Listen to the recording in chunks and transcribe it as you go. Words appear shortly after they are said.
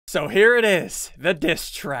So here it is, the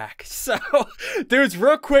diss track. So, dudes,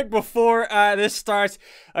 real quick before this starts,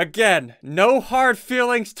 again, no hard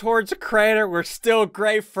feelings towards Crainer. We're still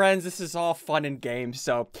great friends. This is all fun and games,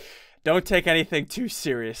 so don't take anything too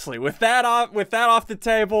seriously. With that off the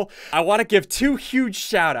table, I want to give two huge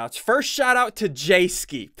shout-outs. First shout-out to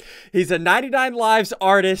JSKEE. He's a 99 Lives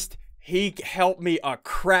artist. He helped me a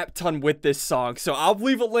crap ton with this song. So I'll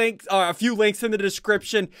leave a few links in the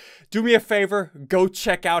description. Do me a favor, go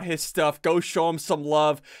check out his stuff. Go show him some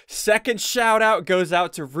love. Second shout out goes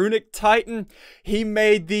out to Runic Titan. He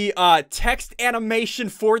made the text animation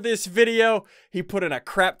for this video. He put in a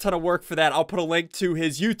crap ton of work for that. I'll put a link to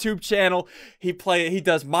his YouTube channel. He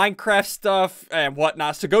does Minecraft stuff and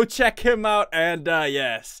whatnot. So go check him out. And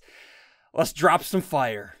yes, let's drop some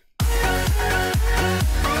fire.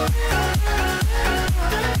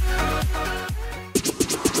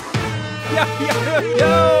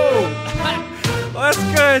 Yo! What's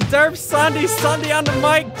good? Derp, Ssundee on the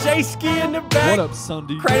mic, JSKEE in the back. What up,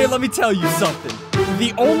 Ssundee? Crainer, let me tell you something.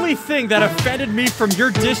 The only thing that offended me from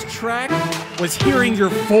your diss track was hearing your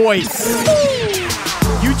voice.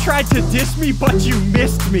 You tried to diss me, but you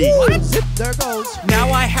missed me. What? There goes.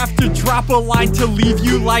 Now I have to drop a line to leave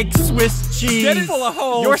you like Swiss cheese. Get full of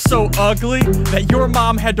holes. You're so ugly that your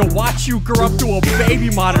mom had to watch you grow up to a baby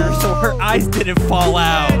monitor so her eyes didn't fall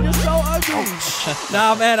out. Man, you're so ugly.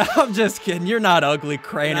 Nah, man, I'm just kidding. You're not ugly,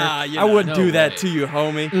 Crainer. Nah, I wouldn't do that to you,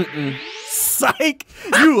 homie. Psych!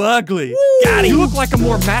 You ugly. God, you look like a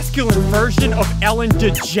more masculine version of Ellen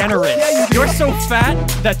DeGeneres. Yeah, You're so fat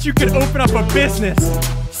that you could open up a business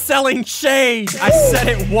selling shade. I said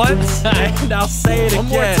it once, and I'll say it One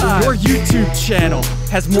again. more time. Your YouTube channel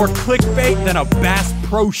has more clickbait than a Bass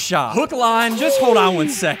Pro Shop. Hook line, just hold on 1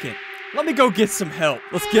 second. Let me go get some help.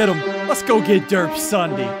 Let's get him. Let's go get Derp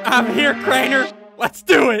Ssundee. I'm here, Crainer. Let's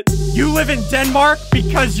do it. You live in Denmark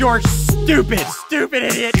because you're stupid. Stupid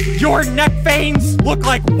idiot. Your neck veins look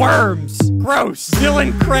like worms. Gross.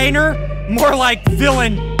 Villain Crainer, more like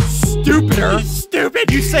villain stupider.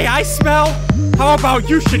 Stupid. You say I smell? How about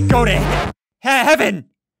you should go to heaven?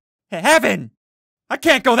 Heaven. I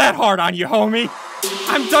can't go that hard on you, homie.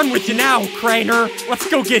 I'm done with you now, Crainer. Let's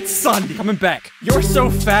go get Ssundee. Coming back. You're so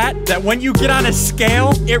fat that when you get on a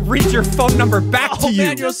scale, it reads your phone number back to you.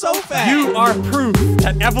 Man, you're so fat. You are proof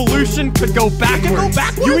that evolution could go backwards.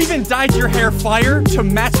 You even dyed your hair fire to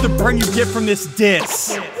match the burn you get from this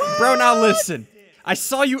diss. Bro, now listen. I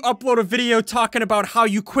saw you upload a video talking about how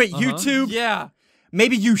you quit YouTube. Yeah.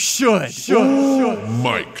 Maybe you should.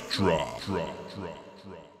 Mic drop.